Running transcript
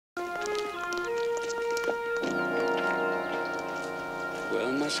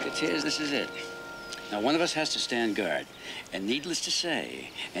Musketeers, this is it. Now, one of us has to stand guard. And needless to say,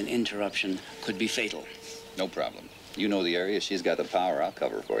 an interruption could be fatal. No problem. You know the area. She's got the power. I'll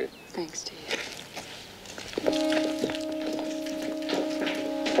cover for you. Thanks, Steve.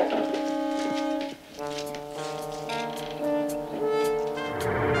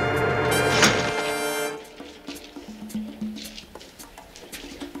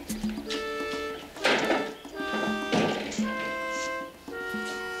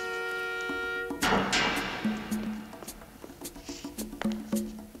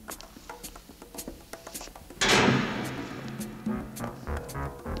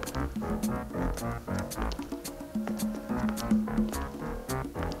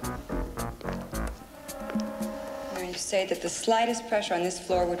 You say that the slightest pressure on this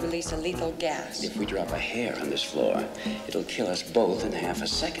floor would release a lethal gas. If we drop a hair on this floor, it'll kill us both in half a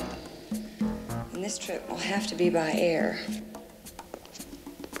second. And this trip will have to be by air.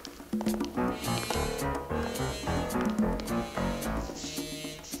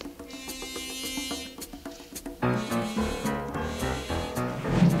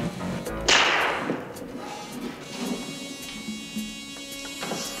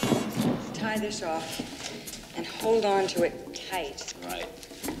 Tie this off. And hold on to it tight. Right.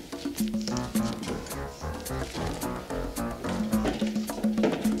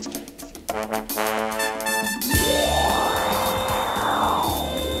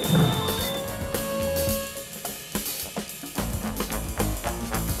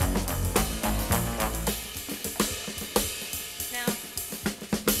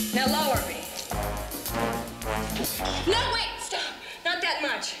 Now lower me. No, wait, stop. Not that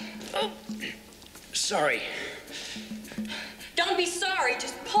much. Oh, sorry. Don't be sorry,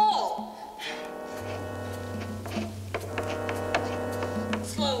 just pull.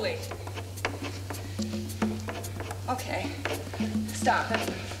 Slowly. Okay. Stop.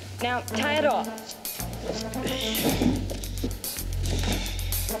 Now, tie it off.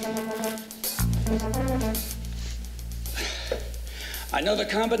 I know the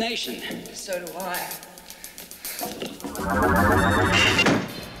combination. So do I.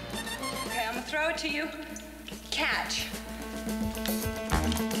 Okay, I'm gonna throw it to you. Catch.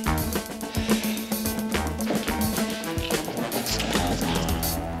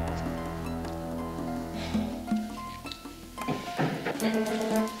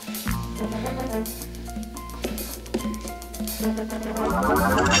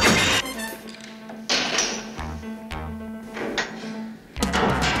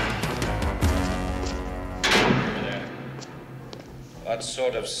 What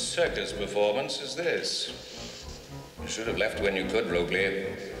sort of circus performance is this? You should have left when you could, Robley.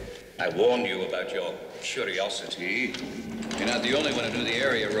 I warned you about your curiosity. You're not the only one who knew the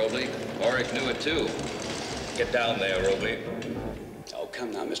area, Robley. Oric knew it, too. Get down there, Robley. Oh,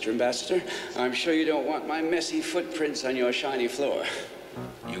 come now, Mr. Ambassador. I'm sure you don't want my messy footprints on your shiny floor.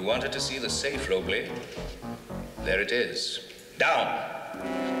 You wanted to see the safe, Robley. There it is. Down.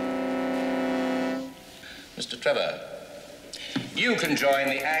 Mr. Trevor, you can join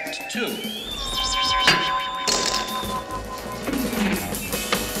the act, too.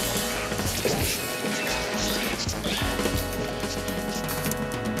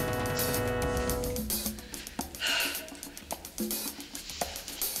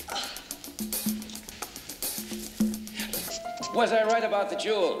 Was I right about the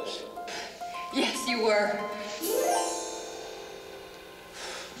jewels? Yes, you were.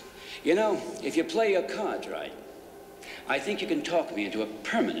 You know, if you play your cards right, I think you can talk me into a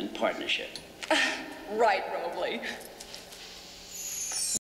permanent partnership. Right, Robley.